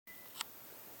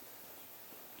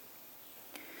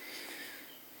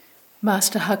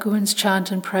Master Hakuin's chant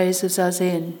and praise of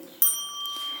Zazen.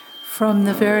 From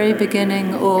the very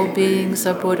beginning, all beings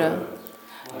are Buddha.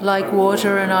 Like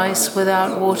water and ice,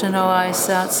 without water no ice,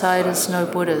 outsiders no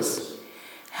Buddhas.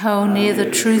 How near the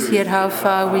truth, yet how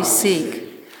far we seek.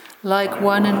 Like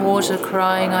one in water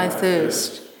crying, I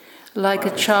thirst. Like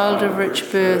a child of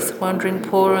rich birth, wandering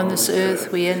poor on this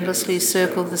earth, we endlessly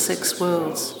circle the six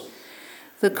worlds.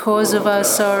 The cause of our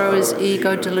sorrow is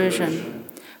ego delusion.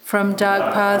 From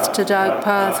dark path to dark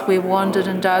path we wandered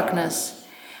in darkness.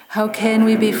 How can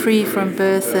we be free from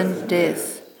birth and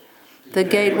death? The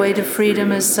gateway to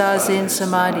freedom is Zazen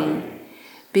Samadhi.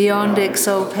 Beyond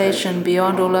exaltation,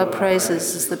 beyond all our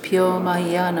praises, is the pure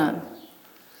Mahayana.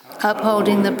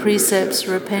 Upholding the precepts,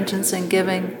 repentance and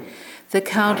giving, the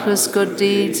countless good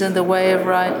deeds and the way of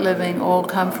right living all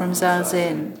come from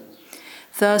Zazen.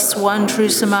 Thus, one true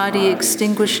Samadhi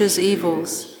extinguishes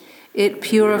evils. It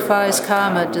purifies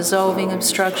karma, dissolving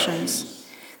obstructions.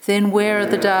 Then where are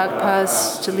the dark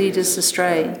paths to lead us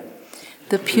astray?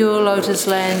 The pure lotus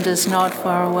land is not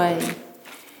far away.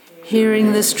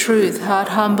 Hearing this truth, heart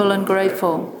humble and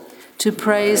grateful, to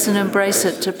praise and embrace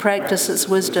it, to practice its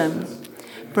wisdom,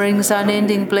 brings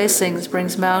unending blessings,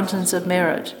 brings mountains of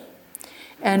merit.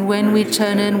 And when we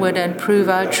turn inward and prove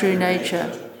our true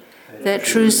nature, that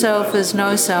true self is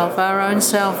no self, our own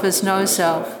self is no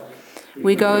self,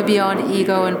 we go beyond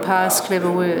ego and past clever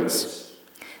words.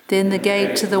 Then the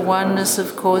gate to the oneness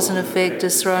of cause and effect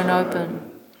is thrown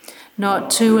open. Not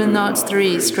two and not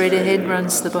three, straight ahead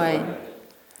runs the way.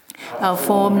 Our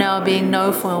form now being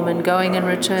no form, and going and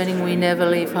returning we never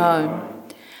leave home.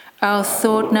 Our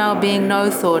thought now being no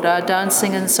thought, our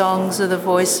dancing and songs are the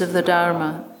voice of the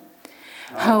Dharma.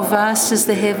 How vast is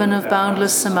the heaven of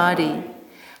boundless Samadhi.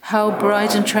 How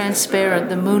bright and transparent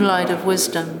the moonlight of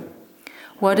wisdom.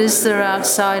 What is there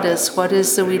outside us? What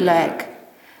is there we lack?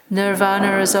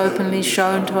 Nirvana is openly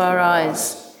shown to our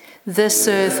eyes. This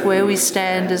earth where we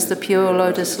stand is the pure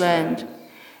lotus land,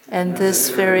 and this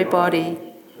very body,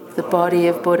 the body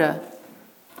of Buddha.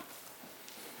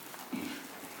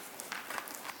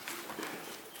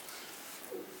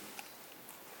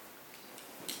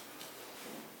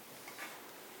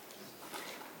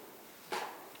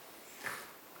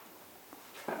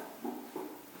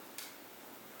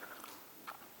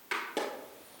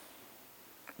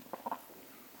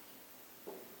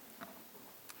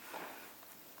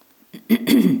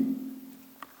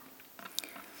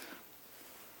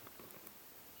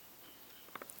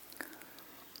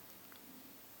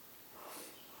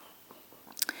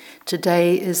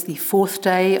 Today is the fourth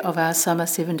day of our summer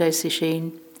 7-day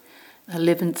sesshin,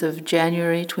 11th of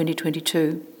January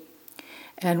 2022.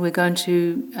 And we're going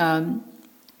to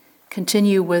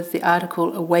continue with the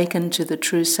article Awaken to the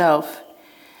True Self.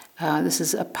 This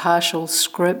is a partial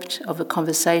script of a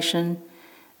conversation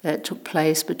that took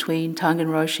place between Tangen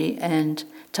Roshi and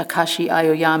Takashi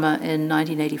Aoyama in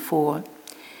 1984.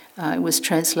 It was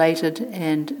translated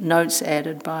and notes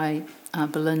added by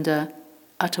Belinda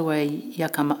Atawe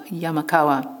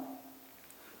Yamakawa.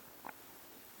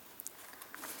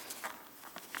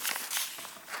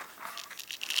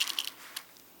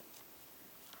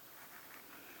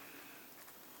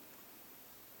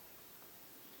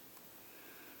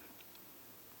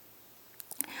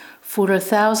 For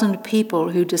 1,000 people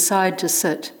who decide to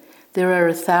sit, there are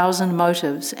 1,000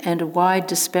 motives and a wide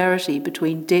disparity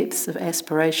between depths of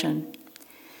aspiration.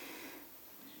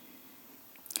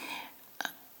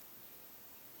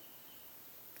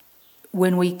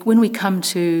 When we come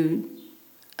to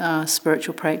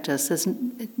spiritual practice,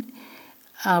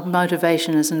 our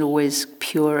motivation isn't always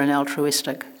pure and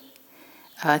altruistic.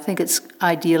 I think it's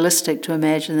idealistic to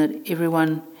imagine that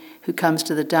everyone who comes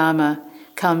to the Dharma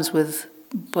comes with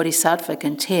bodhisattvic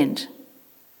intent.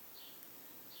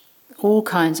 All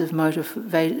kinds of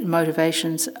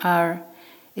motivations are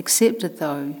accepted,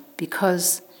 though,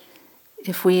 because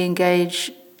if we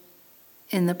engage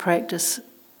in the practice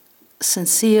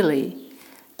sincerely,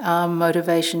 our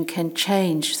motivation can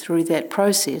change through that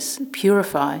process,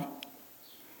 purify.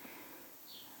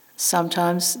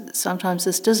 Sometimes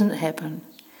this doesn't happen.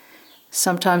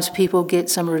 Sometimes people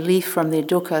get some relief from their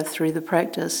dukkha through the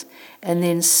practice and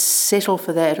then settle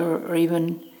for that or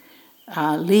even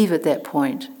leave at that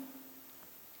point.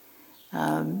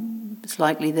 It's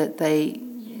likely that they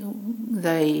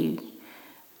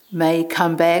may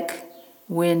come back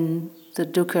when the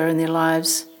dukkha in their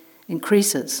lives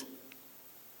increases.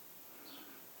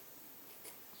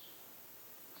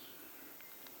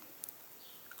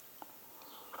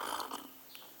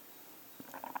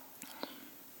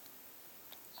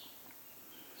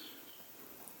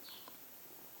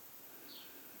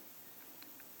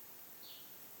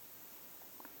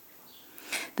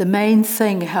 The main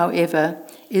thing, however,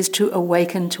 is to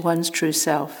awaken to one's true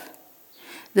self.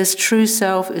 This true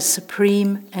self is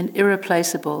supreme and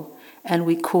irreplaceable, and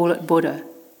we call it Buddha.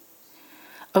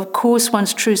 Of course,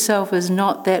 one's true self is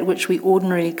not that which we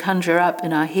ordinarily conjure up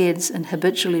in our heads and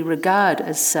habitually regard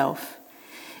as self.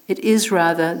 It is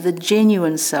rather the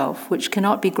genuine self, which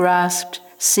cannot be grasped,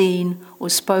 seen,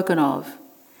 or spoken of.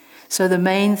 So the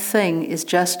main thing is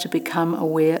just to become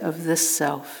aware of this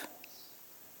self.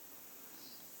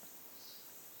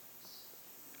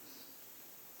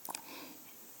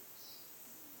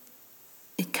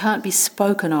 It can't be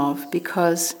spoken of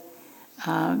because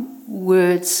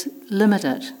words limit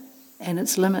it, and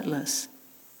it's limitless.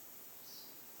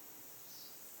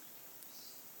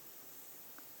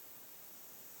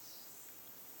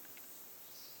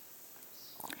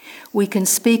 We can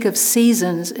speak of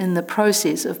seasons in the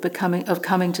process of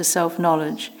coming to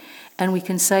self-knowledge, and we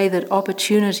can say that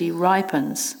opportunity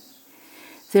ripens.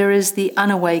 There is the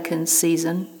unawakened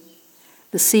season,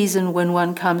 the season when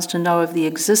one comes to know of the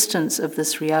existence of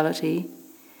this reality,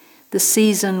 the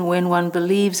season when one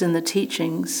believes in the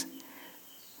teachings,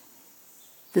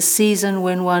 the season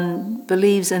when one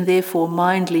believes and therefore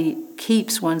mindly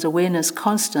keeps one's awareness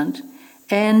constant,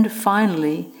 and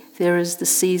finally, there is the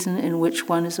season in which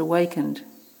one is awakened.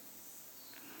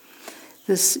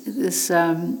 This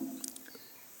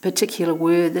particular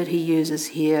word that he uses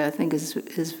here, I think,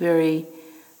 is very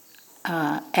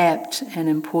apt and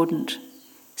important.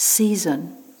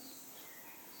 Season.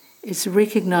 It's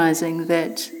recognizing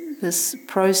that this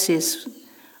process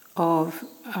of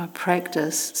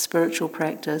practice, spiritual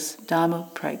practice, Dharma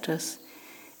practice,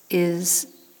 has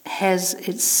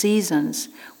its seasons.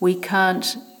 We can't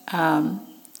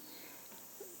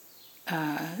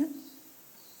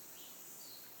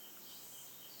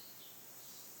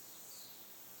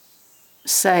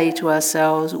say to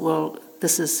ourselves, well,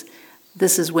 this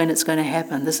is when it's going to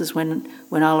happen, this is when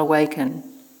I'll awaken.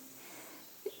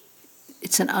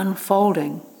 It's an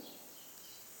unfolding,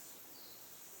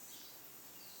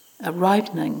 a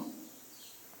ripening.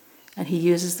 And he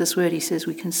uses this word, he says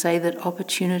we can say that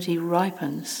opportunity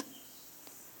ripens.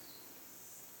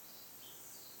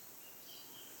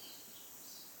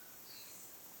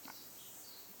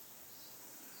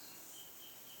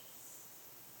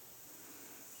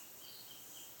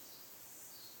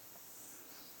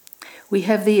 We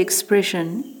have the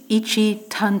expression, ichi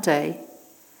tante,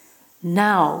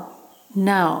 now.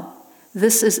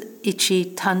 This is ichi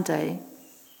tante.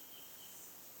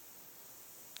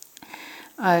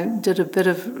 I did a bit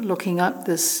of looking up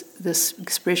this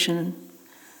expression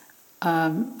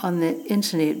on the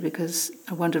internet because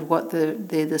I wondered what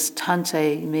this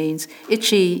tante means.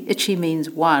 Ichi means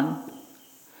one.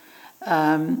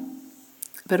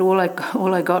 But all I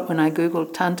got when I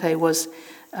googled tante was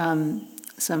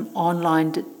some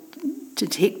online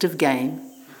detective game.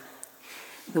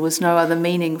 There was no other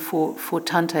meaning for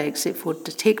tante except for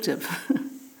detective.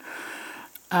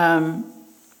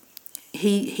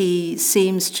 He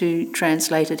seems to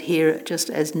translate it here just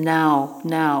as now,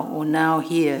 or now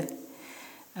here.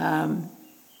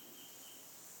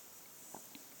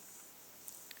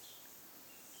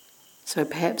 So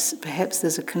perhaps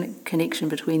there's a connection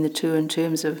between the two in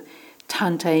terms of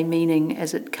tante meaning,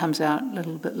 as it comes out a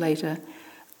little bit later,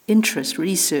 interest,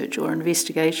 research, or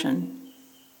investigation.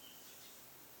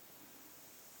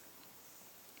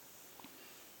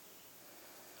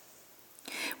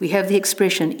 We have the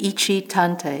expression ichi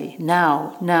tante,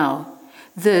 now.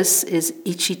 This is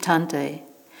ichi tante.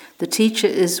 The teacher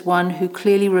is one who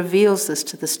clearly reveals this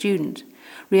to the student.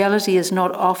 Reality is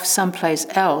not off someplace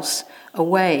else,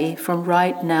 away from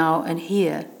right now and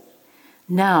here.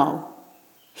 Now,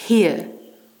 here.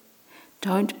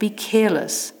 Don't be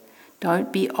careless.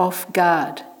 Don't be off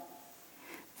guard.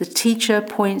 The teacher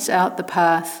points out the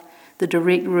path, the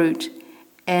direct route,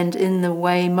 and in the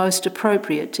way most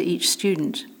appropriate to each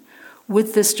student.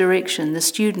 With this direction, the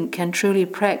student can truly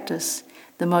practice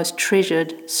the most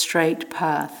treasured straight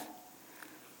path.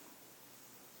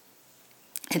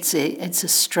 It's a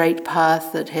straight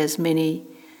path that has many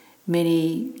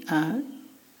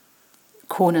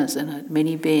corners in it,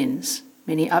 many bends,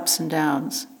 many ups and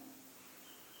downs.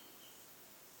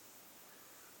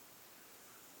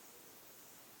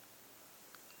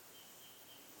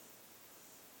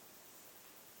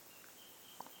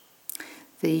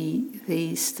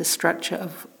 The structure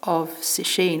of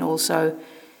Sesshin also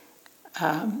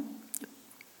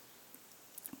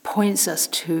points us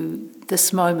to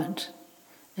this moment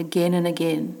again and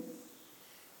again.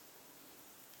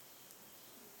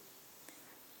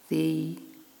 The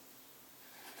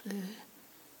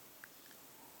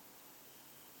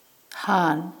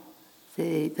Han,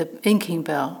 the inking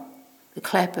bell, the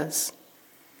clappers.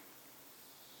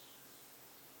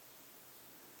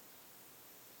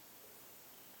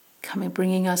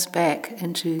 Bringing us back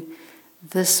into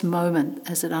this moment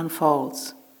as it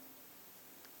unfolds.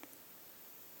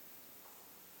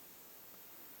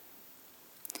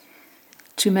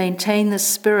 To maintain the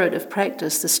spirit of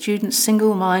practice, the student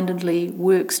single-mindedly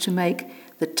works to make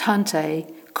the Tante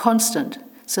constant,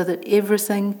 so that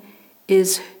everything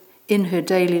is in her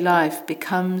daily life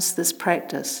becomes this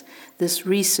practice, this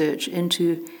research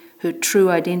into her true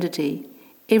identity.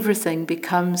 Everything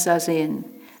becomes Zazen.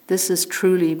 This is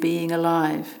truly being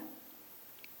alive.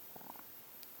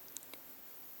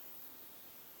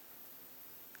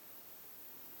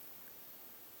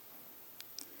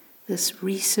 This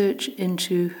research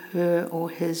into her or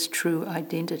his true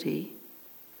identity.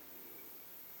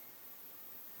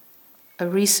 A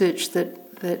research that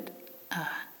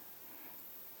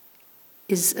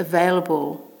is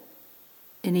available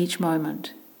in each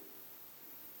moment.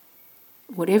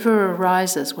 Whatever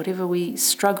arises, whatever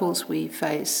struggles we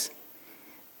face,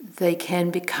 they can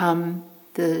become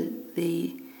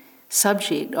the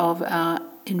subject of our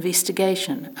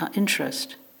investigation, our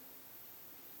interest,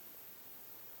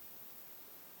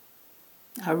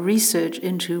 our research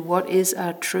into what is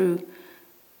our true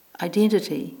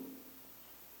identity.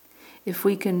 If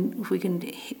we can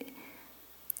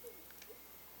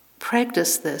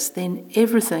practice this, then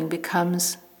everything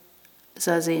becomes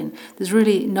Zazen. There's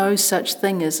really no such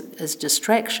thing as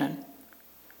distraction.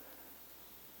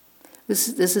 This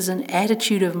is an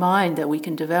attitude of mind that we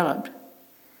can develop.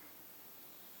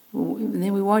 And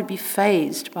then we won't be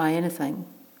fazed by anything.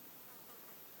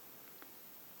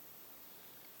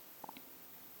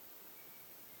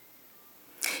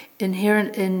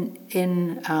 Inherent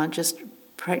in just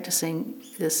practicing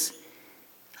this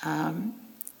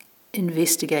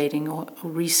investigating or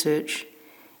research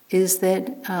is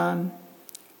that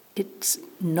it's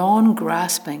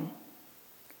non-grasping.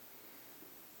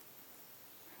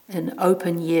 An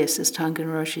open yes, as Tangen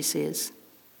Roshi says.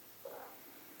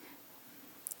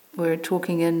 We're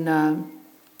talking in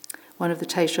one of the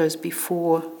Teishos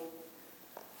before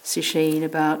Sesshin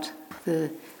about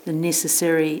the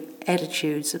necessary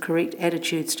attitudes, the correct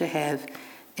attitudes to have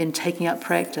in taking up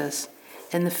practice.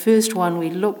 And the first one we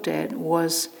looked at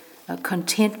was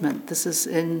contentment. This is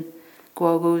in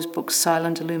Guogu's book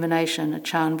Silent Illumination, A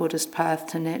Chan Buddhist Path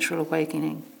to Natural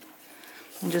Awakening.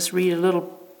 And just read a little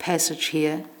passage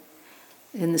here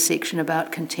in the section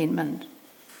about contentment.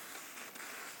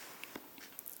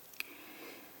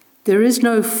 There is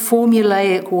no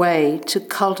formulaic way to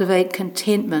cultivate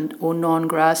contentment or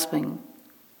non-grasping.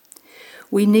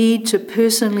 We need to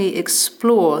personally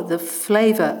explore the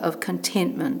flavour of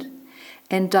contentment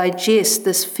and digest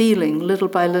this feeling little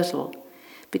by little,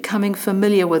 becoming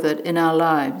familiar with it in our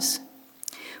lives.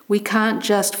 We can't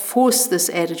just force this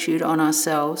attitude on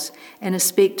ourselves and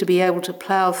expect to be able to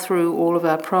plough through all of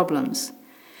our problems.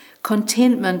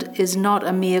 Contentment is not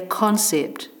a mere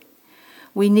concept.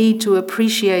 We need to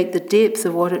appreciate the depth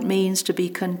of what it means to be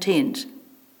content.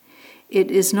 It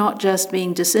is not just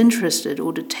being disinterested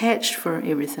or detached from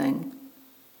everything.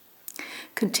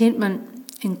 Contentment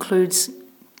includes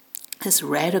this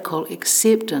radical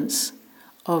acceptance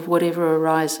of whatever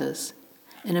arises,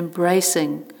 an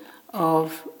embracing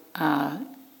of the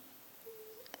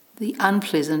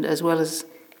unpleasant as well as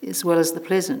the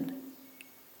pleasant.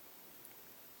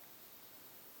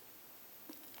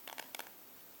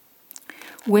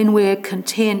 When we're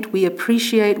content, we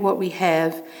appreciate what we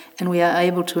have and we are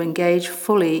able to engage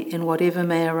fully in whatever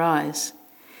may arise.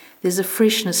 There's a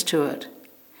freshness to it.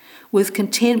 With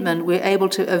contentment, we're able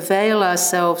to avail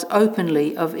ourselves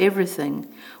openly of everything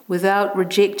without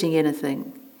rejecting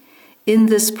anything. In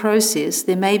this process,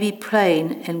 there may be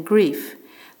pain and grief,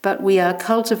 but we are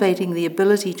cultivating the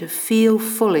ability to feel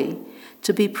fully,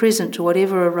 to be present to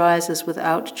whatever arises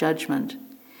without judgment.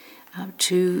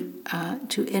 To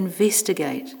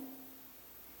investigate,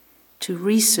 to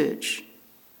research.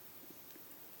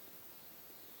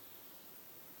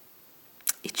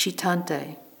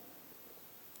 Ichitante.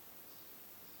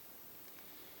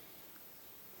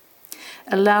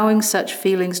 Allowing such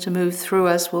feelings to move through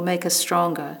us will make us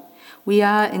stronger. We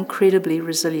are incredibly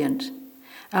resilient.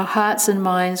 Our hearts and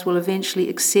minds will eventually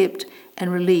accept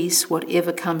and release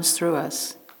whatever comes through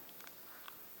us.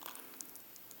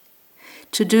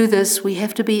 To do this, we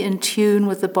have to be in tune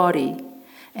with the body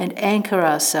and anchor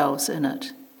ourselves in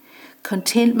it.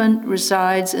 Contentment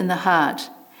resides in the heart,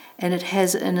 and it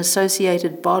has an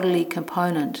associated bodily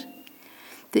component.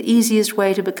 The easiest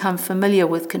way to become familiar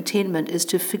with contentment is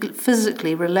to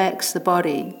physically relax the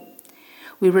body.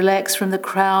 We relax from the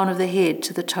crown of the head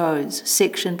to the toes,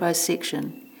 section by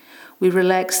section. We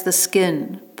relax the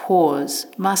skin, pores,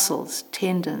 muscles,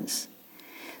 tendons.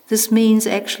 This means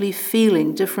actually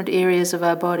feeling different areas of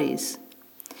our bodies.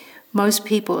 Most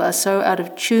people are so out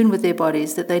of tune with their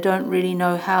bodies that they don't really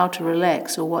know how to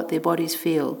relax or what their bodies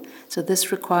feel. So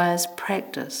this requires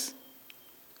practice.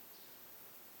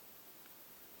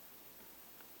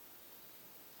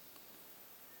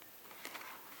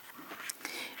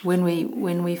 When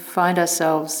we find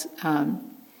ourselves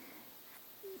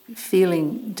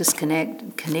feeling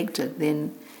connected,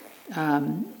 then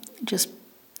just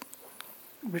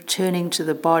returning to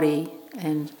the body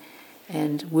and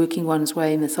working one's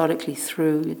way methodically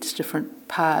through its different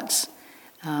parts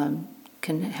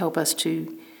can help us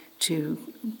to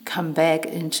come back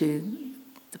into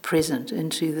the present,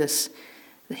 into this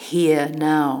the here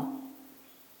now.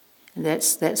 And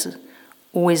that's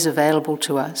always available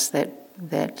to us.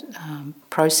 That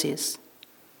process.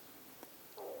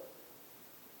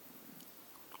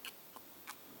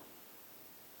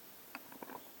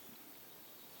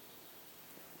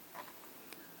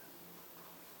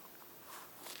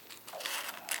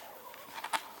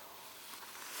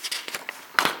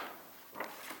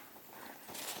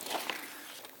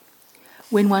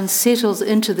 When one settles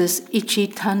into this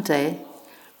ichi-tante,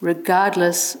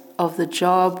 regardless of the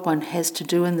job one has to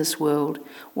do in this world,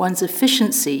 one's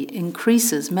efficiency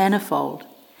increases manifold.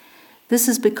 This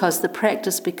is because the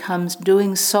practice becomes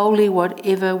doing solely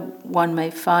whatever one may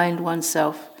find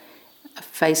oneself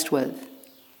faced with.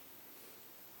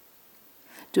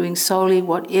 Doing solely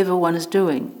whatever one is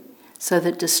doing, so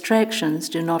that distractions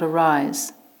do not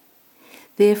arise.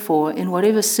 Therefore, in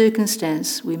whatever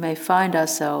circumstance we may find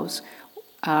ourselves,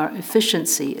 our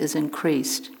efficiency is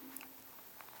increased.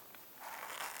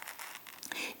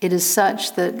 It is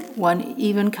such that one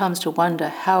even comes to wonder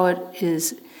how it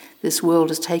is this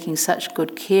world is taking such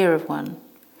good care of one.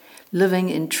 Living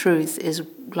in truth is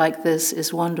like this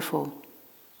is wonderful.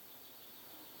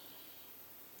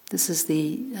 This is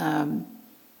the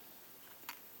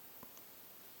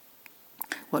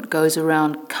what goes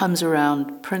around comes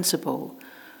around principle.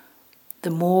 The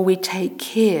more we take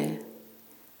care,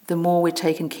 the more we're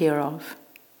taken care of.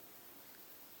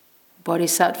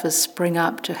 Bodhisattvas spring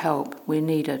up to help where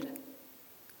needed.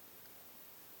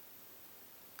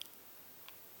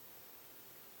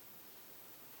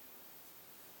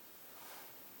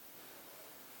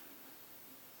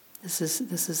 This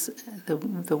is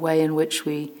the way in which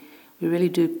we really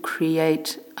do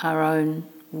create our own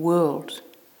world.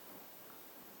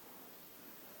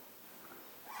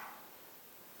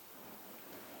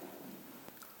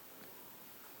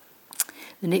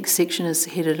 The next section is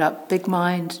headed up big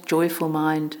mind, joyful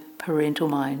mind, parental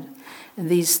mind. And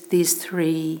these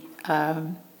three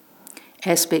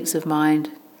aspects of mind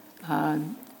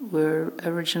were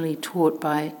originally taught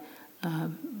by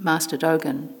Master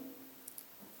Dogen.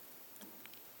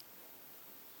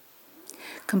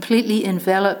 Completely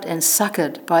enveloped and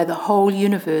succored by the whole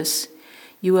universe,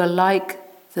 you are like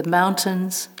the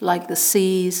mountains, like the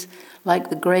seas,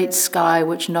 like the great sky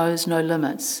which knows no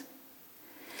limits.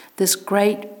 This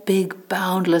great, big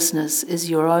boundlessness is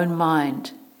your own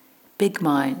mind, big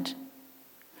mind.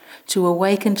 To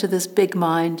awaken to this big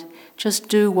mind, just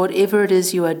do whatever it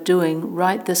is you are doing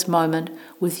right this moment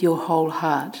with your whole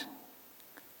heart.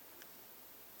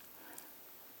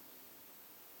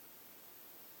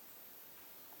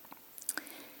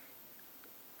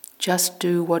 Just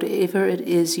do whatever it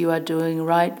is you are doing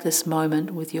right this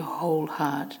moment with your whole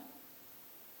heart.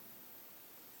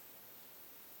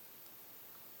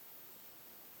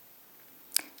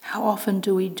 How often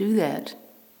do we do that?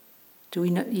 Do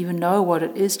we even know what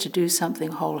it is to do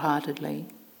something wholeheartedly?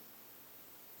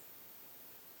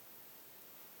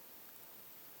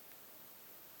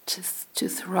 To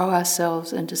throw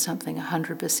ourselves into something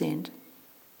 100%.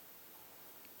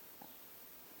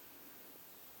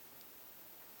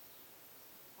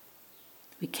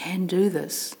 We can do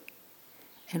this,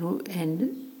 and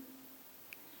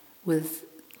with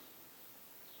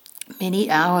many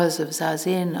hours of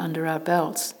zazen under our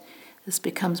belts, this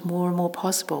becomes more and more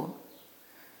possible.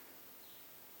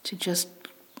 To just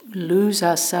lose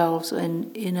ourselves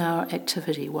in our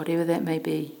activity, whatever that may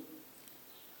be.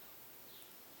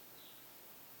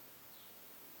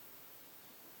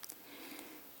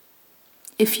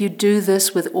 If you do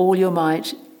this with all your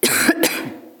might,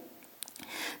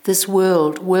 this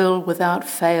world will, without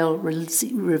fail,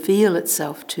 reveal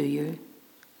itself to you.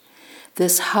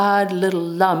 This hard little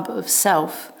lump of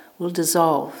self will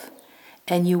dissolve,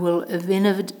 and you will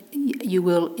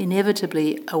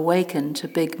inevitably awaken to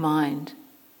big mind.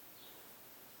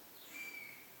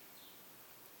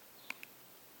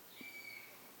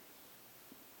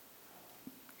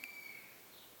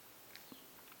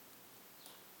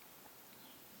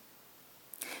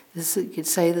 You could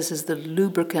say this is the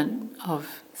lubricant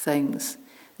of things,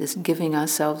 this giving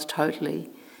ourselves totally.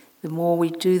 The more we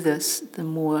do this, the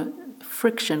more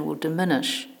friction will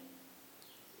diminish.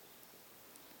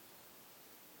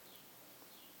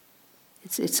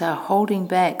 It's our holding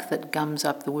back that gums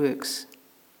up the works.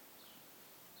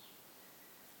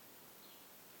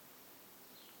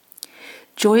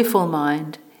 Joyful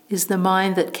mind is the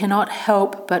mind that cannot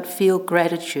help but feel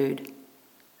gratitude.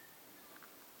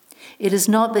 It is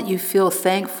not that you feel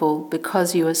thankful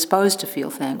because you are supposed to feel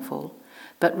thankful,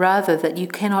 but rather that you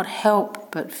cannot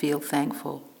help but feel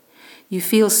thankful. You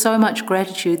feel so much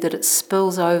gratitude that it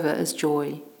spills over as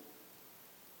joy.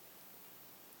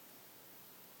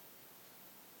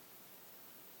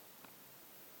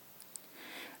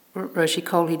 Roshi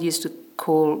Kolhed used to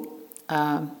call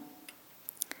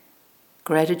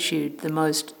gratitude the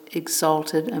most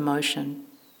exalted emotion.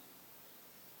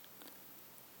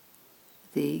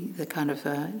 The kind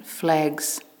of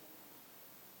flags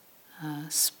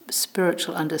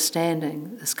spiritual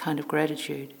understanding, this kind of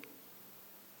gratitude.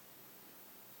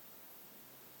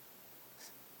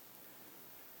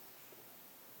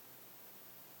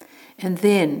 And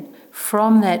then,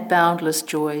 from that boundless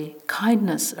joy,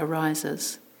 kindness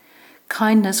arises.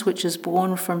 Kindness which is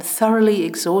born from thoroughly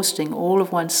exhausting all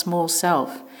of one's small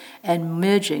self and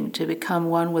merging to become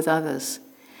one with others.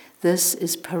 This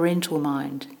is parental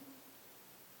mind.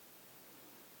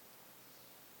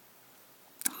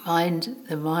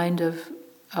 The mind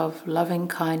of loving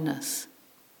kindness.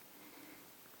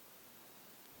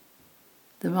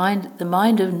 The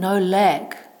mind of no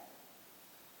lack.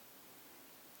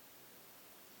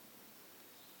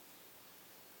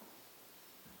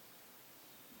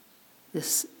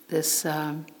 This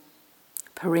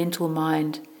parental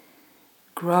mind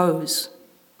grows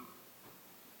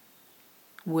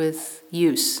with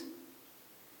use.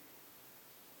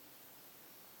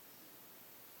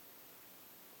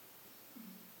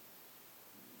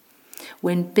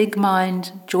 When big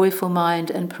mind, joyful mind,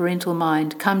 and parental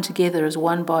mind come together as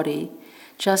one body,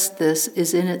 just this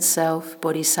is in itself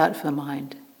bodhisattva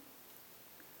mind.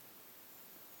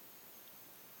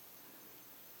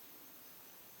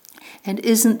 And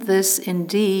isn't this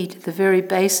indeed the very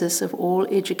basis of all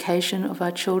education of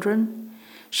our children?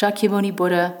 Shakyamuni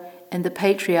Buddha and the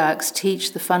patriarchs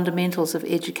teach the fundamentals of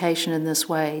education in this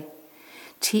way.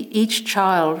 Each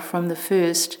child from the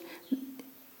first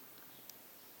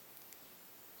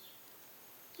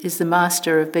is the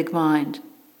master of big mind.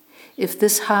 If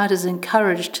this heart is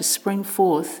encouraged to spring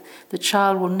forth, the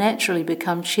child will naturally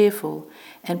become cheerful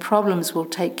and problems will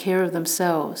take care of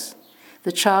themselves.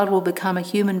 The child will become a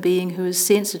human being who is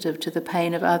sensitive to the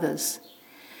pain of others.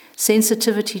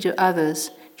 Sensitivity to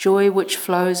others, joy which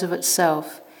flows of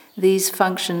itself, these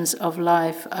functions of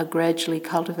life are gradually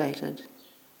cultivated.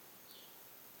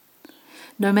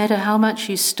 No matter how much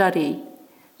you study,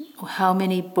 or how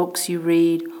many books you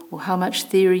read, or how much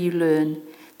theory you learn,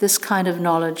 this kind of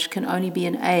knowledge can only be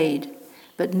an aid,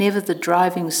 but never the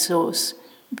driving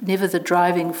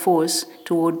force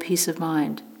toward peace of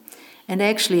mind. And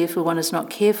actually, if one is not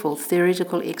careful,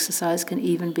 theoretical exercise can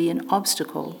even be an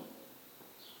obstacle.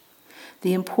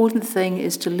 The important thing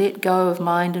is to let go of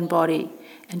mind and body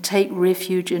and take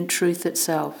refuge in truth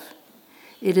itself.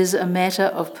 It is a matter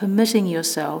of permitting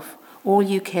yourself, all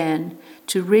you can,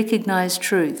 to recognize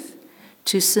truth,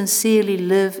 to sincerely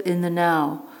live in the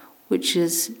now, which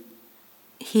is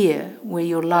here where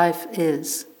your life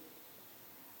is,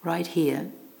 right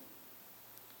here.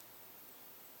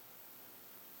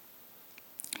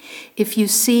 If you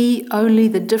see only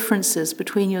the differences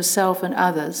between yourself and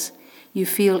others, you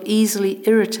feel easily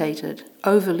irritated,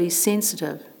 overly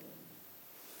sensitive.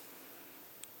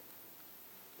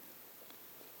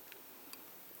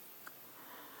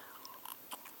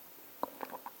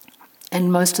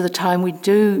 And most of the time we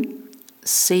do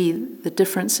see the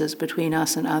differences between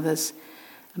us and others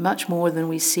much more than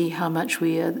we see how much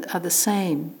we are the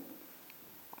same.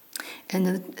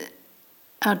 And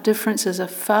our differences are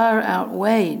far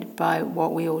outweighed by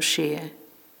what we all share.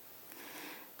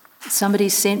 Somebody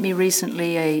sent me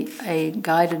recently a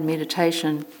guided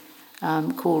meditation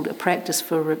called A Practice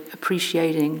for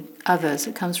Appreciating Others.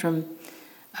 It comes from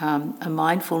a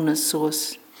mindfulness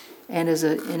source and is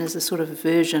a sort of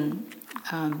version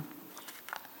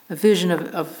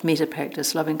of metta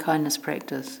practice, loving kindness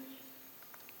practice.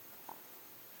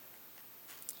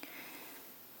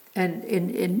 And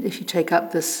if you take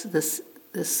up this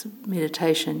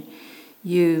meditation,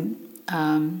 you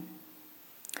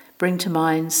bring to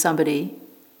mind somebody.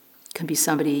 It can be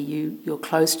somebody you're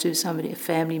close to, somebody, a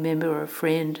family member or a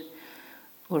friend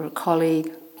or a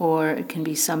colleague, or it can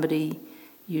be somebody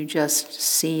you just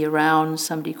see around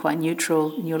somebody quite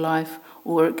neutral in your life,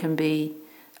 or it can be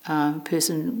a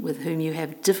person with whom you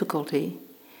have difficulty.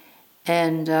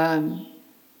 And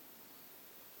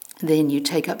then you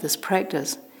take up this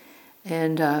practice.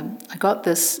 And I got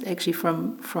this actually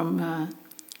from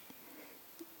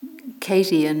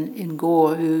Katie in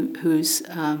Gore, who's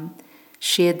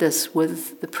shared this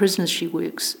with the prisoners she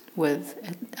works with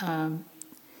at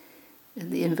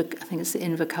the I think it's the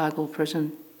Invercargill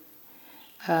prison,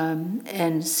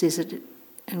 and says it,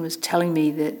 and was telling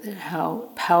me that how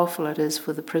powerful it is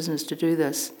for the prisoners to do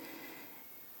this,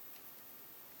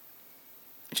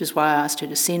 which is why I asked her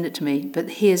to send it to me. But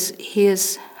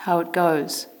here's how it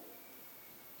goes.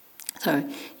 So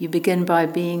you begin by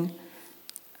being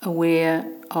aware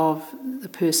of the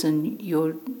person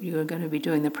you're going to be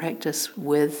doing the practice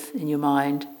with in your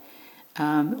mind,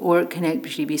 or it can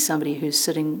actually be somebody who's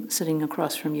sitting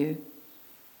across from you.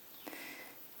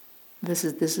 This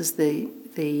is the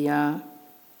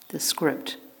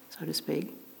script, so to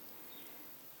speak.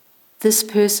 This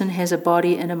person has a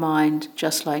body and a mind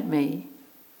just like me.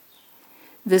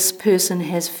 This person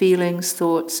has feelings,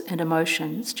 thoughts, and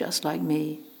emotions just like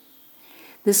me.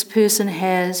 This person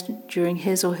has, during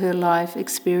his or her life,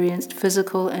 experienced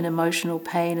physical and emotional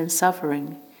pain and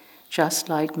suffering, just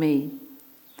like me.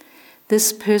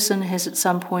 This person has at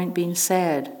some point been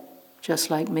sad,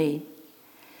 just like me.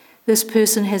 This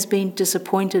person has been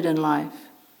disappointed in life,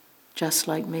 just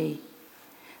like me.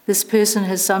 This person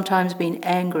has sometimes been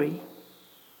angry,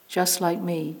 just like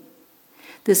me.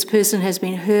 This person has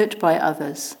been hurt by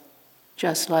others,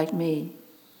 just like me.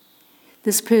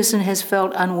 This person has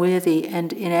felt unworthy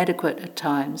and inadequate at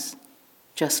times,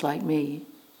 just like me.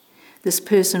 This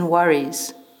person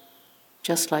worries,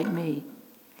 just like me.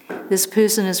 This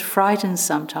person is frightened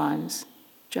sometimes,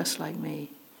 just like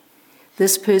me.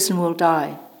 This person will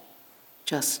die,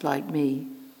 just like me.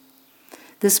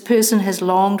 This person has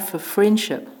longed for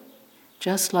friendship,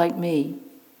 just like me.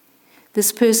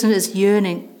 This person is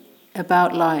yearning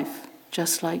about life,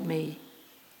 just like me.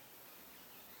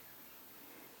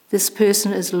 This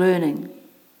person is learning,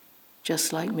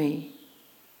 just like me.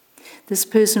 This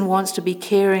person wants to be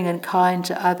caring and kind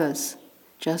to others,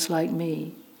 just like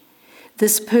me.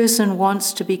 This person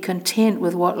wants to be content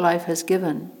with what life has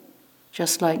given,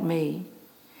 just like me.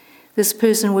 This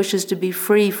person wishes to be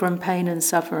free from pain and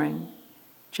suffering,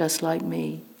 just like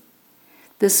me.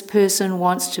 This person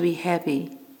wants to be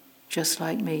happy, just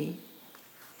like me.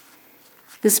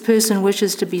 This person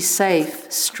wishes to be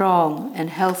safe, strong, and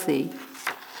healthy,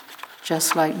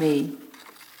 just like me.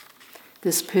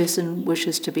 This person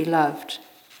wishes to be loved,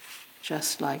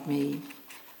 just like me.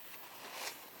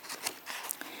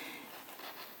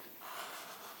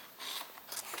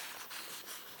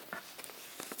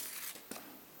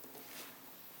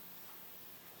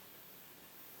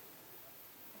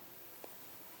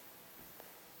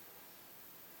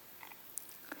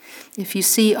 If you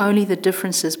see only the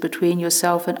differences between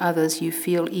yourself and others, you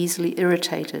feel easily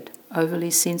irritated, overly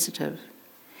sensitive.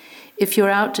 If you're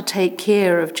out to take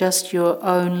care of just your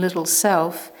own little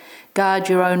self, guard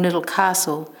your own little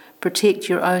castle, protect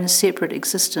your own separate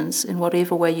existence in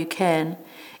whatever way you can,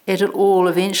 it'll all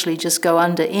eventually just go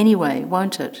under anyway,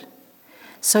 won't it?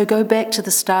 So go back to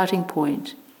the starting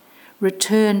point.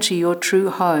 Return to your true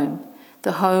home,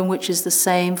 the home which is the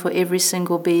same for every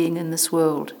single being in this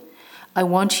world. I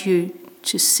want you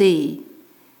to see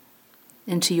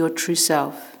into your true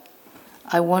self.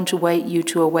 I want to wait you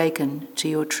to awaken to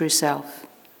your true self.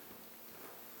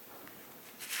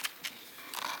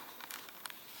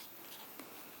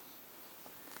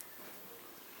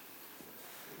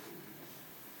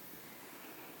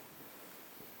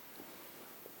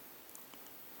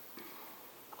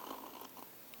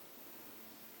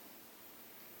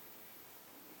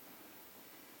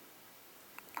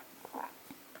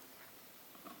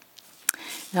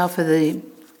 Now for the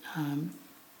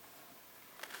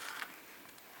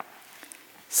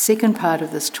second part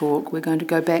of this talk, we're going to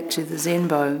go back to the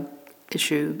Zenbo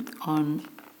issue on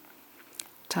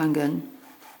Tangen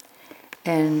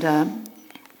and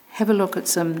have a look at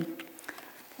some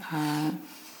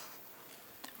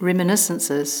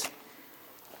reminiscences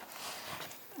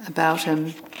about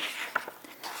him.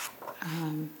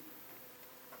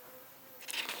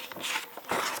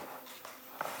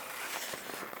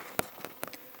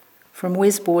 From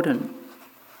Wes Borden.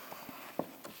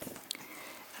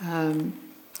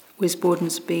 Wes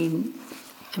Borden's been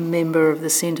a member of the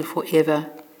Centre forever.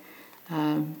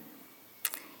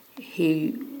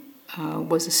 He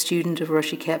was a student of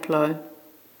Roshi Kapleau.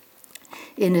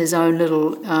 In his own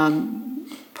little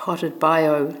potted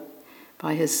bio,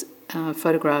 by his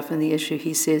photograph in the issue,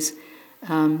 he says,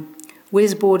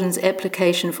 Wes Borden's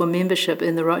application for membership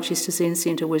in the Rochester Zen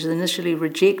Centre was initially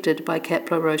rejected by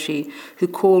Kapleau Roshi, who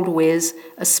called Wes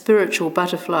a spiritual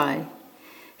butterfly.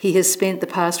 He has spent the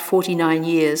past 49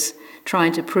 years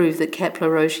trying to prove that Kapleau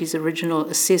Roshi's original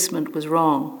assessment was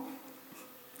wrong.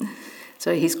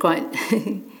 So he's got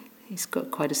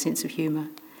quite a sense of humour.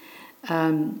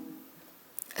 A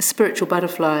spiritual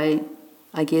butterfly,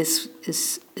 I guess,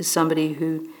 is somebody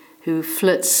who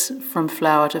flits from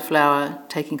flower to flower,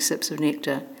 taking sips of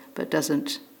nectar, but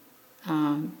doesn't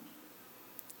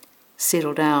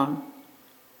settle down,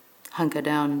 hunker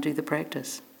down and do the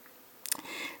practice.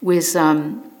 Wes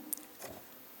was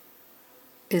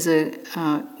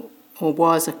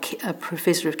a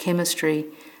professor of chemistry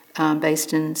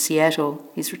based in Seattle.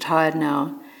 He's retired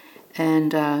now,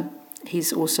 and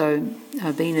he's also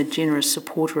been a generous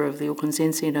supporter of the Auckland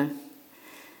Zen Centre.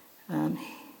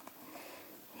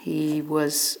 He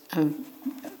was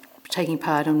taking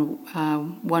part in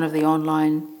one of the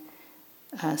online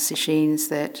sessions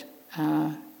that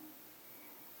I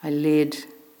led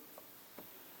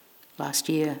last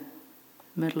year,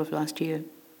 middle of last year.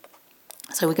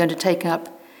 So we're going to take up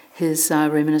his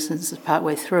reminiscences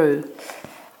partway through.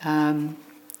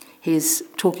 He's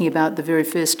talking about the very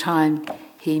first time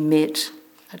he met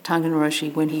Tangen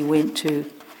Roshi when he went to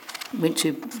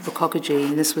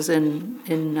Bukokuji. This was in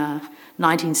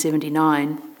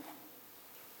 1979.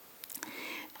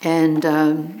 And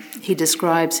he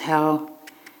describes how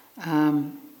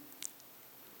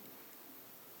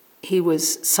he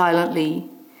was silently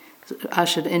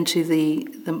ushered into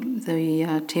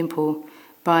the temple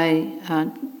by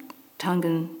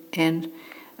Tangen and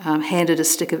handed a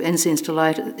stick of incense to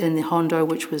light in the hondo,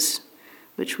 which was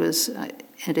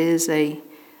and is the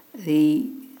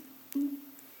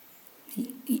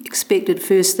expected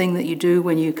first thing that you do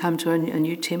when you come to a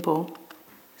new temple,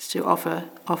 is to offer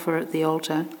at the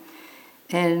altar.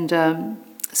 And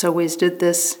so Wes did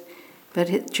this,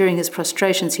 but during his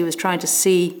prostrations he was trying to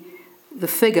see the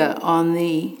figure on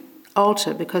the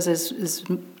altar, because as is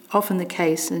often the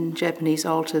case in Japanese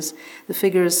altars, the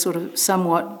figure is sort of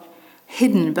somewhat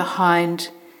hidden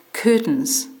behind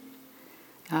curtains,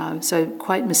 so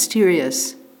quite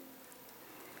mysterious.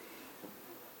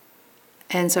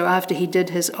 And so after he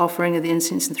did his offering of the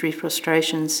incense and 3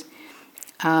 prostrations,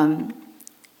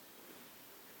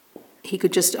 he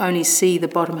could just only see the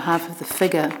bottom half of the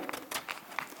figure.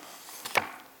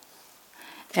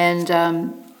 And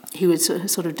he was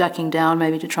sort of ducking down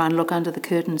maybe to try and look under the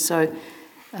curtain. So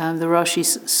the Roshi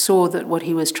saw that what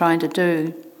he was trying to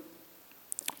do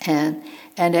and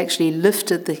actually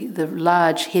lifted the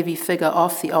large, heavy figure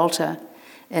off the altar.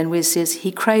 And Wes says,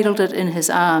 he cradled it in his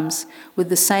arms with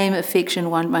the same affection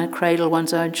one might cradle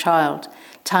one's own child.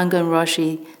 Tangen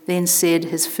Roshi then said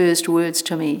his first words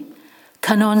to me,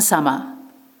 Kanon-sama.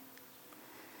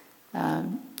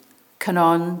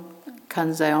 Kanon,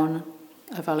 Kanzeon,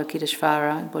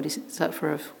 Avalokiteshvara, Bodhisattva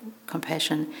of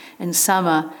compassion. And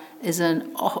Sama is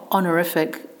an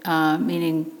honorific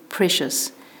meaning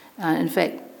precious. In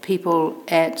fact, people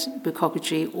at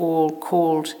Bukokuji all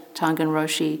called Tangen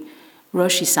Roshi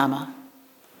Roshi-sama.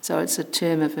 So it's a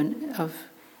term of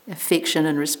affection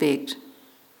and respect.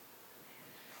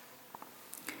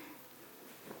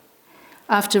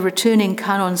 After returning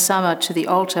Kanon-sama to the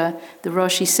altar, the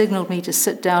Roshi signaled me to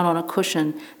sit down on a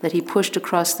cushion that he pushed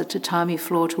across the tatami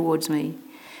floor towards me.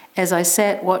 As I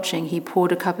sat watching, he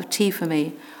poured a cup of tea for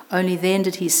me. Only then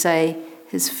did he say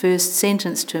his first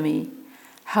sentence to me,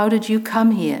 "How did you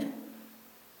come here?"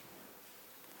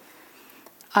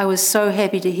 I was so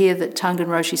happy to hear that Tangen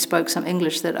Roshi spoke some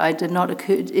English that it did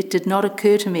not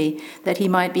occur to me that he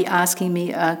might be asking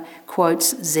me a,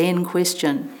 quotes, Zen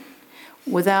question.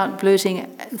 Without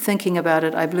thinking about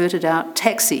it, I blurted out,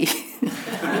 "Taxi."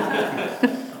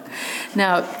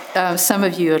 Now, some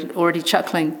of you are already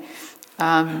chuckling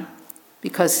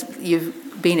because you've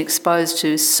been exposed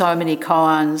to so many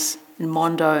koans in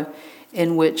Mondo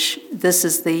in which this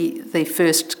is the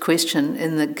first question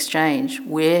in the exchange.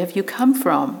 Where have you come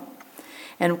from?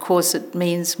 And of course it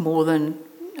means more than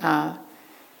how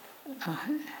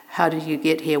did you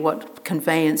get here, what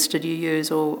conveyance did you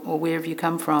use, or where have you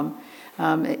come from?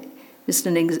 Just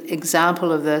an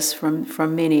example of this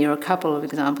from many, or a couple of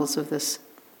examples of this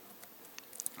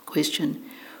question,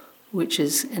 which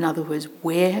is, in other words,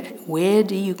 where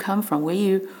do you come from?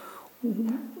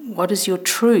 What is your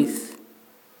truth?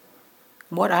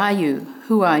 What are you?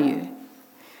 Who are you?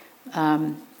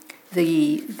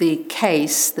 The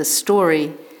case, the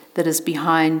story that is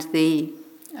behind the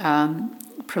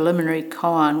preliminary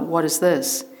koan, what is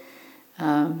this?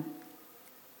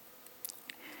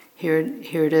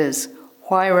 Here it is.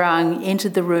 Huairang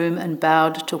entered the room and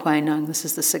bowed to Huineng. This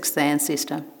is the sixth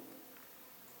ancestor.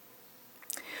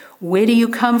 "Where do you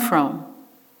come from?"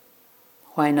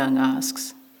 Huineng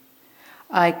asks.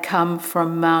 "I come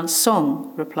from Mount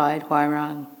Song," replied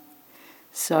Huairang.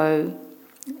 So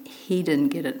he didn't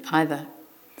get it either.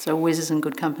 So Wes is in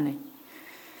good company.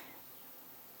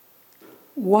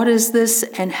 "What is this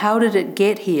and how did it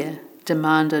get here?"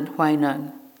 demanded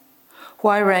Huineng.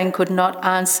 Huairang could not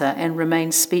answer and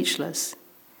remained speechless.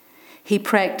 He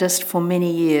practiced for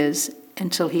many years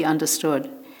until he understood,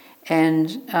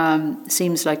 and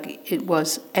seems like it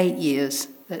was 8 years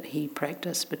that he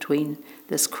practiced between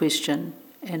this question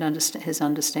and his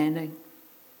understanding.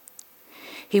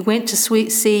 He went to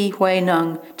see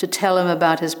Huineng to tell him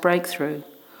about his breakthrough.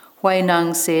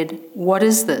 Huineng said, "What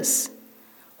is this?"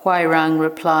 Huairang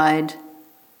replied,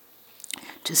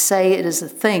 "To say it is a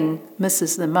thing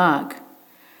misses the mark,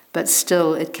 but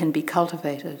still it can be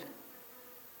cultivated."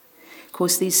 Of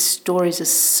course, these stories are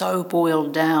so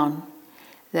boiled down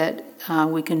that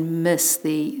we can miss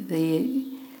the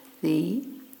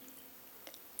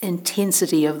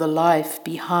intensity of the life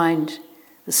behind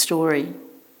the story.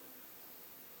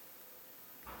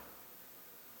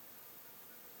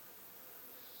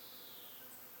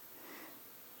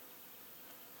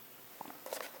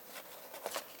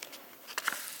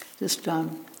 Just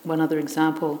one other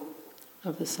example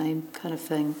of the same kind of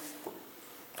thing.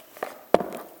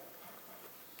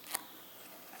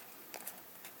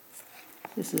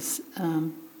 This is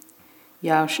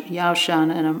Yao Shan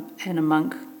and a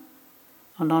monk,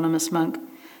 anonymous monk.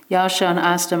 Yao Shan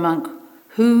asked a monk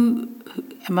who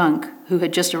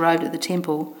had just arrived at the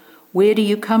temple, "Where do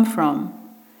you come from?"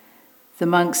 The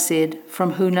monk said,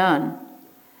 "From Hunan."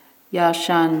 Yao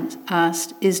Shan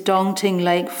asked, "Is Dongting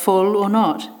Lake full or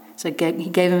not?" So he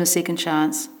gave him a second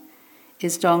chance.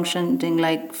 "Is Dongting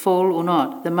Lake full or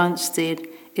not?" The monk said,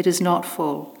 "It is not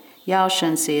full." Yao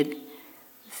Shan said,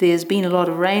 "There's been a lot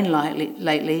of rain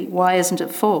lately. Why isn't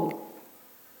it full?"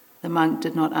 The monk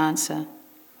did not answer.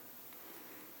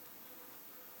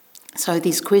 So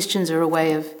these questions are a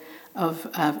way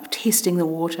of testing the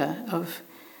water, of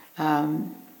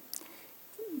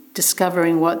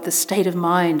discovering what the state of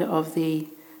mind of the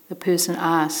person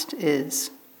asked is.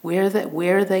 Where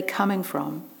are they coming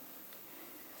from?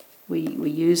 We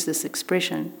use this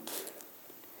expression.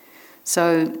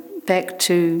 So back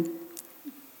to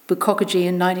Bukokuji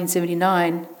in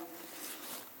 1979,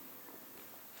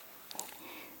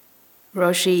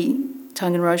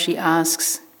 Tongan Roshi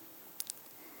asks,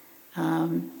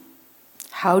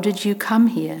 "How did you come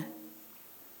here?"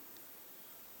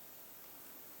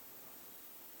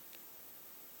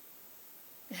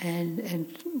 And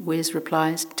Wes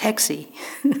replies, "Taxi."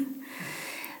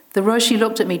 The Roshi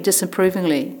looked at me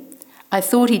disapprovingly. I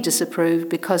thought he disapproved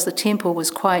because the temple was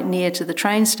quite near to the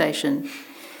train station.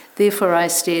 Therefore I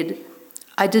said,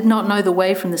 "I did not know the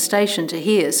way from the station to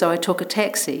here, so I took a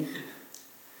taxi."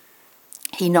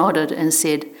 He nodded and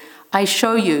said, "I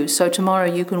show you, so tomorrow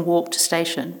you can walk to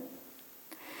station."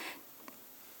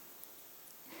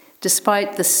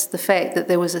 Despite the fact that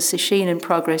there was a sesshin in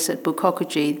progress at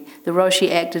Bukokuji, the Roshi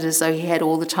acted as though he had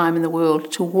all the time in the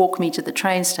world to walk me to the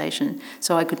train station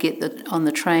so I could get on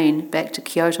the train back to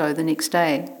Kyoto the next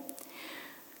day.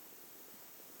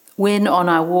 When on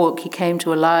our walk he came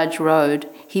to a large road,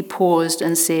 he paused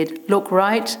and said, "Look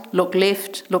right, look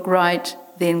left, look right,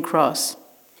 then cross."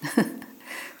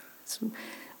 So you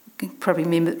can probably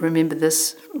remember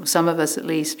this, some of us at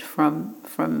least, from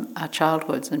our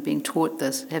childhoods and being taught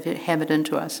this, have it hammered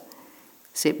into us,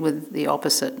 except with the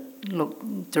opposite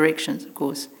directions, of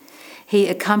course. He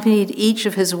accompanied each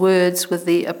of his words with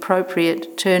the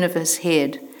appropriate turn of his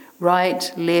head,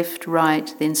 right, left,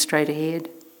 right, then straight ahead.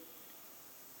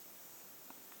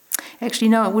 Actually,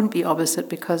 no, it wouldn't be opposite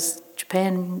because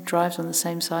Japan drives on the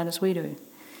same side as we do.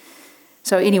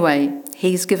 So anyway,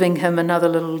 he's giving him another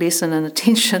little lesson in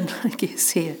attention, I guess,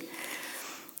 here.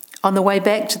 On the way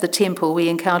back to the temple, we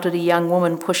encountered a young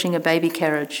woman pushing a baby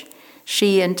carriage.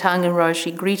 She and Tongan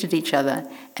Roshi greeted each other,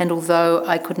 and although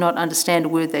I could not understand a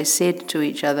word they said to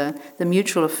each other, the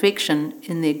mutual affection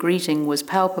in their greeting was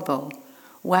palpable.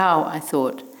 Wow, I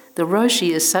thought, the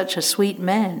Roshi is such a sweet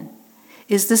man.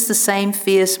 Is this the same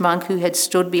fierce monk who had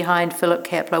stood behind Philip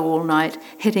Kapleau all night,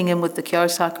 hitting him with the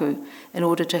kyosaku in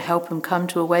order to help him come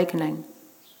to awakening?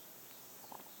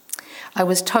 I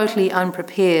was totally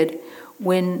unprepared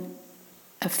when,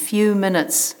 a few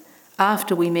minutes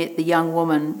after we met the young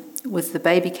woman with the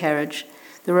baby carriage,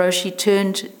 the Roshi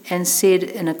turned and said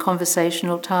in a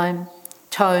conversational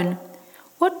tone,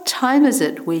 "What time is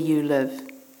it where you live?"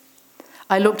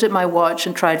 I looked at my watch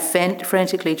and tried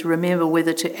frantically to remember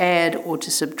whether to add or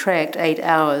to subtract 8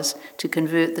 hours to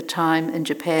convert the time in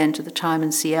Japan to the time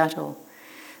in Seattle.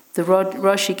 The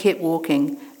Roshi kept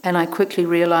walking, and I quickly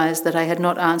realized that I had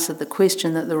not answered the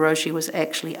question that the Roshi was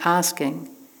actually asking.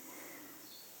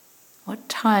 What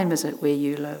time is it where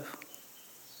you live?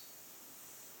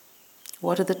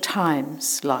 What are the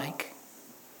times like?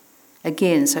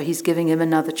 Again, so he's giving him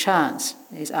another chance.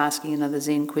 He's asking another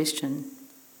Zen question.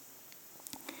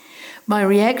 My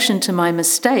reaction to my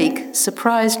mistake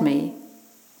surprised me.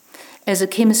 As a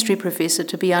chemistry professor,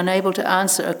 to be unable to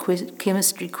answer a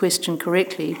chemistry question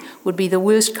correctly would be the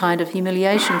worst kind of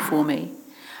humiliation for me.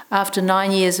 After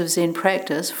 9 years of Zen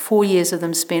practice, 4 years of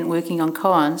them spent working on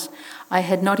koans, I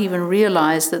had not even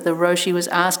realized that the Roshi was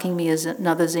asking me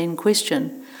another Zen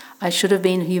question. I should have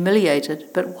been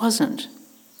humiliated, but wasn't.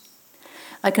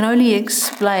 I can only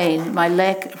explain my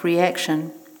lack of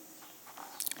reaction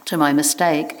to my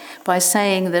mistake by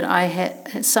saying that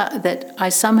I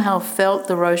somehow felt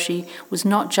the Roshi was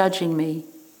not judging me.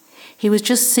 He was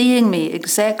just seeing me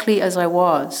exactly as I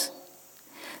was.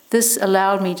 This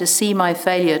allowed me to see my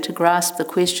failure to grasp the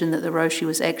question that the Roshi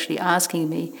was actually asking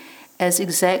me as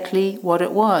exactly what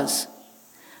it was.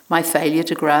 My failure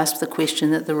to grasp the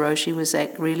question that the Roshi was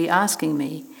really asking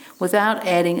me without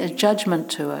adding a judgment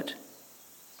to it.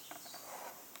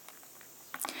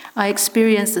 I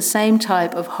experienced the same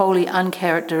type of wholly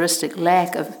uncharacteristic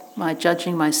lack of my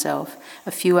judging myself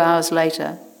a few hours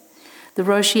later. The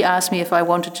Roshi asked me if I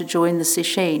wanted to join the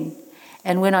sesshin,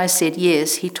 and when I said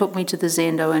yes, he took me to the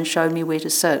zendo and showed me where to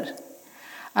sit.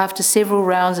 After several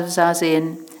rounds of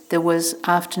zazen, there was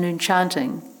afternoon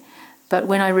chanting, but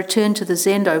when I returned to the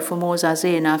zendo for more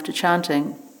zazen after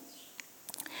chanting,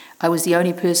 I was the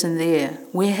only person there.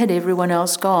 Where had everyone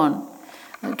else gone?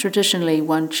 Traditionally,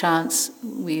 one sits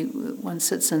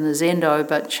in the zendo,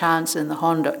 but chants in the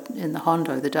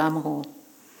hondo, the Dharma hall.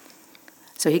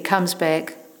 So he comes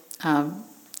back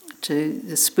to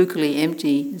the spookily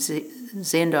empty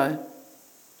zendo.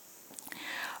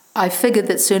 I figured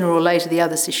that sooner or later the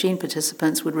other sesshin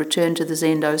participants would return to the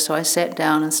zendo, so I sat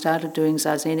down and started doing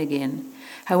zazen again.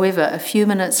 However, a few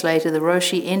minutes later, the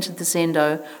Roshi entered the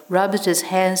zendo, rubbed his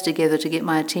hands together to get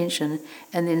my attention,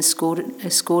 and then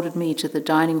escorted me to the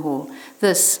dining hall.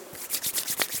 This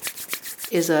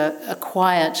is a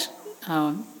quiet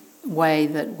way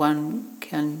that one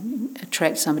can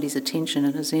attract somebody's attention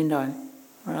in a zendo,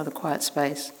 or another quiet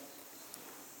space.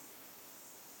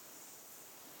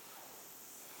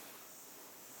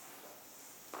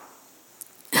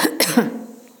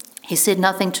 He said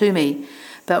nothing to me,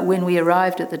 but when we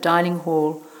arrived at the dining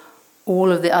hall,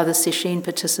 all of the other sesshin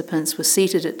participants were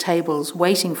seated at tables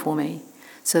waiting for me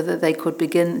so that they could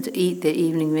begin to eat their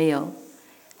evening meal.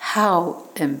 How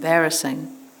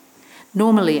embarrassing.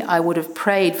 Normally, I would have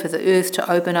prayed for the earth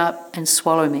to open up and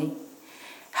swallow me.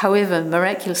 However,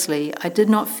 miraculously, I did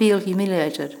not feel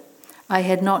humiliated. I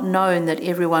had not known that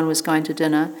everyone was going to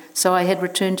dinner, so I had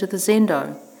returned to the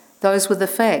zendo. Those were the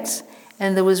facts,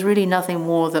 and there was really nothing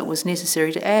more that was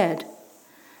necessary to add.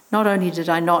 Not only did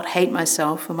I not hate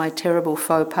myself for my terrible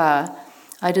faux pas,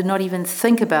 I did not even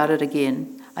think about it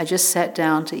again. I just sat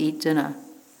down to eat dinner.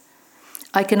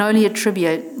 I can only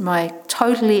attribute my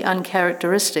totally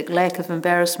uncharacteristic lack of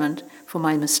embarrassment for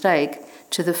my mistake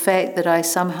to the fact that I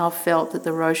somehow felt that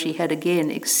the Roshi had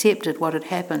again accepted what had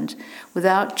happened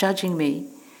without judging me.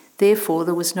 Therefore,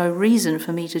 there was no reason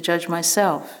for me to judge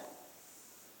myself.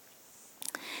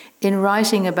 In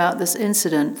writing about this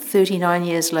incident 39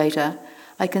 years later,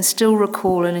 I can still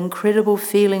recall an incredible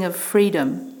feeling of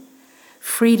freedom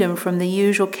from the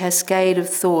usual cascade of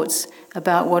thoughts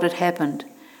about what had happened,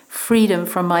 freedom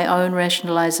from my own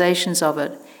rationalizations of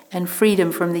it, and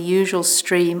freedom from the usual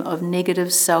stream of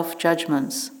negative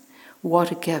self-judgments.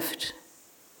 What a gift.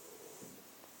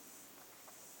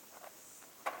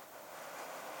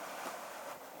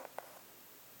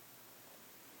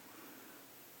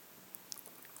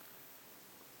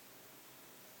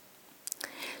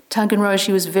 Tangen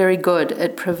Roshi was very good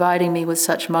at providing me with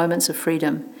such moments of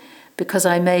freedom because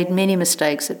I made many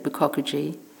mistakes at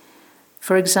Bukokuji.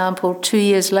 For example, 2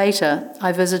 years later,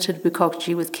 I visited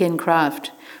Bukokuji with Ken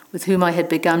Kraft, with whom I had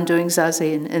begun doing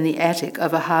zazen in the attic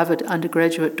of a Harvard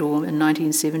undergraduate dorm in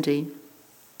 1970.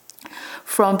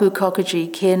 From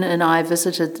Bukokuji, Ken and I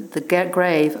visited the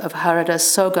grave of Harada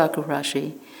Sogaku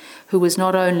Roshi, who was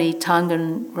not only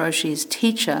Tangen Roshi's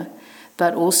teacher,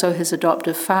 but also his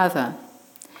adoptive father.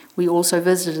 We also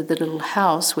visited the little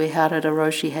house where Harada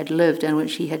Roshi had lived and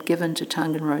which he had given to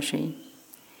Tangen Roshi.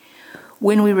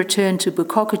 When we returned to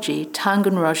Bukokuji,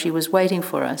 Tangen Roshi was waiting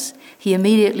for us. He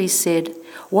immediately said,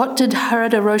 "What did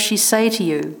Harada Roshi say to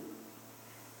you?"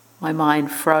 My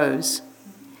mind froze.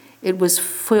 It was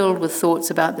filled with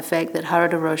thoughts about the fact that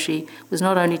Harada Roshi was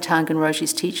not only Tangen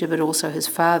Roshi's teacher but also his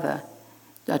father,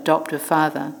 adoptive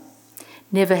father.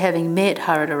 Never having met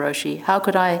Harada Roshi, how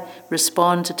could I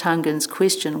respond to Tangen's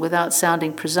question without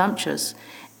sounding presumptuous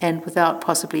and without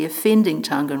possibly offending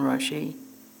Tangen Roshi?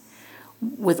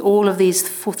 With all of these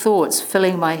thoughts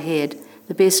filling my head,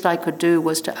 the best I could do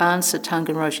was to answer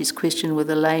Tangen Roshi's question with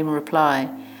a lame reply.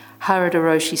 Harada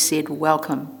Roshi said,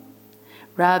 "Welcome."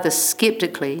 Rather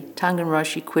skeptically, Tangen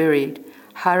Roshi queried,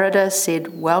 "Harada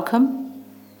said welcome?"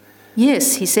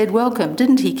 "Yes, he said welcome,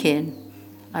 didn't he, Ken?"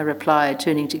 I replied,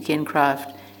 turning to Ken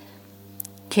Craft.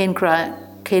 Ken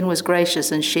was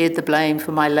gracious and shared the blame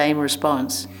for my lame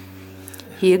response.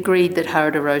 He agreed that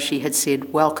Harada Roshi had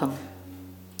said welcome.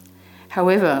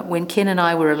 However, when Ken and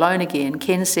I were alone again,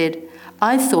 Ken said,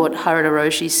 "I thought Harada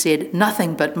Roshi said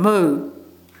nothing but moo."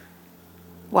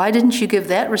 "Why didn't you give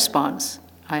that response?"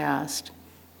 I asked.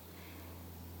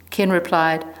 Ken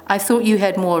replied, "I thought you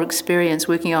had more experience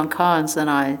working on koans than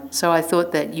I, so I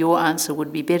thought that your answer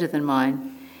would be better than mine."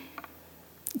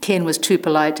 Ken was too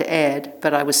polite to add,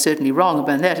 but I was certainly wrong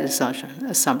about that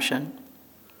assumption.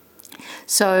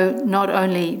 So not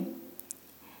only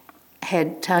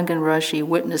had Tangen Roshi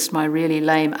witnessed my really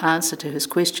lame answer to his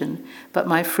question, but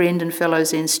my friend and fellow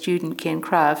Zen student Ken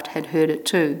Craft had heard it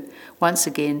too. Once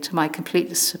again, to my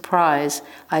complete surprise,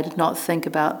 I did not think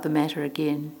about the matter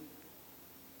again.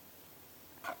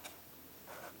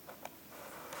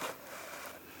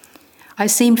 I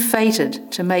seemed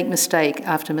fated to make mistake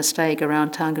after mistake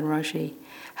around Tangen Roshi.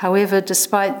 However,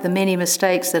 despite the many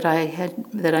mistakes that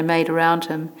I made around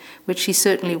him, which he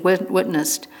certainly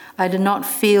witnessed, I did not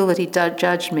feel that he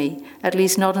judged me, at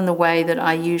least not in the way that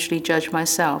I usually judge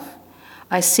myself.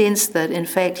 I sensed that, in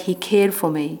fact, he cared for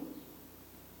me.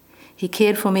 He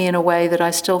cared for me in a way that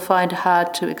I still find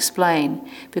hard to explain,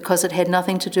 because it had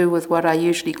nothing to do with what I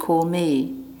usually call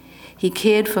me. He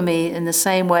cared for me in the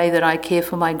same way that I care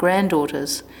for my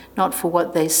granddaughters, not for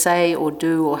what they say or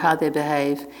do or how they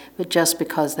behave, but just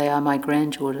because they are my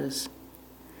granddaughters.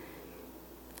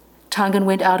 Tangen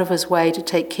went out of his way to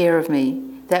take care of me.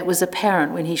 That was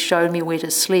apparent when he showed me where to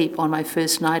sleep on my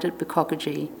first night at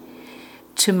Bukokuji.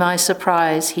 To my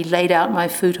surprise, he laid out my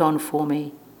futon for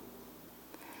me.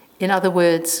 In other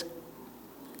words,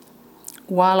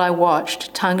 while I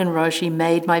watched, Tangen Roshi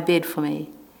made my bed for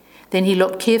me. Then he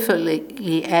looked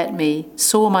carefully at me,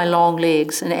 saw my long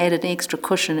legs, and added an extra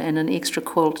cushion and an extra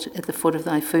quilt at the foot of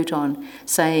my futon,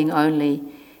 saying only,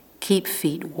 "Keep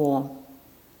feet warm."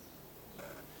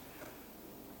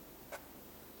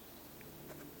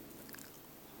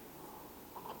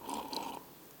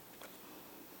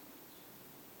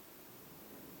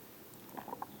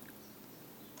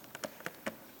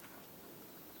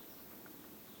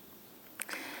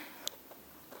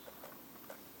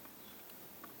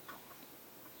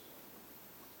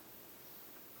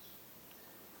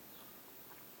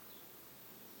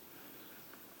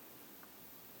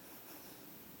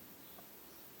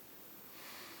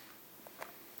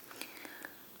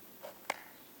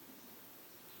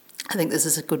 I think this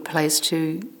is a good place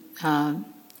to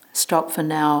stop for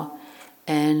now,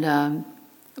 and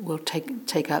we'll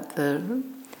take up the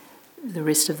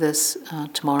rest of this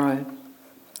tomorrow.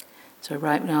 So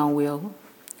right now we'll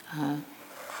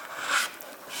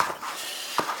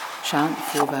chant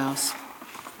 4 vows.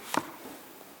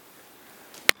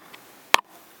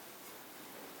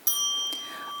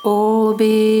 All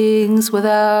beings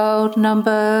without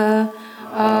number,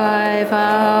 I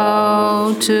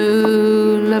vow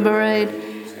to liberate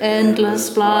endless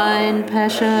blind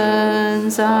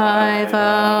passions. I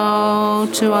vow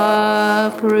to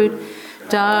uproot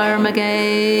dharma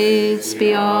gates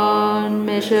beyond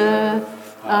measure.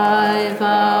 I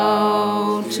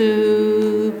vow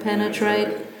to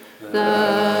penetrate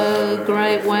the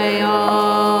great way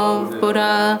of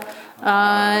Buddha.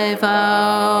 I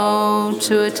vow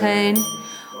to attain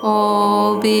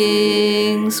all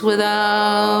beings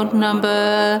without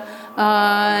number.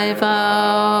 I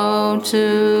vow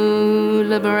to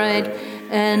liberate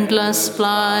endless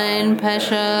blind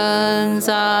passions.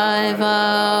 I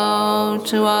vow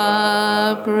to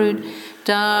uproot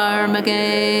dharma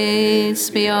gates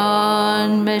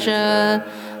beyond measure.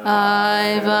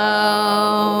 I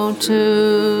vow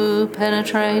to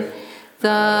penetrate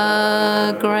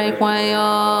the great way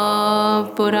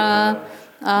of Buddha.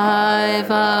 I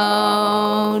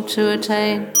vow to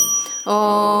attain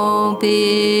all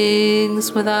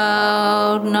beings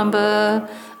without number.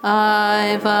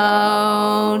 I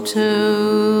vow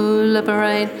to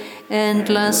liberate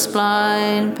endless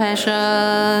blind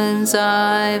passions.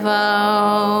 I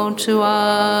vow to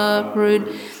uproot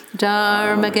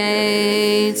Dharma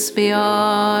gates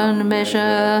beyond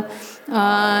measure,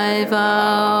 I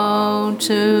vow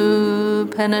to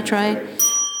penetrate.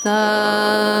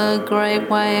 The great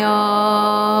way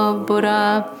of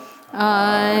Buddha,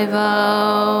 I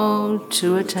vow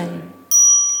to attain.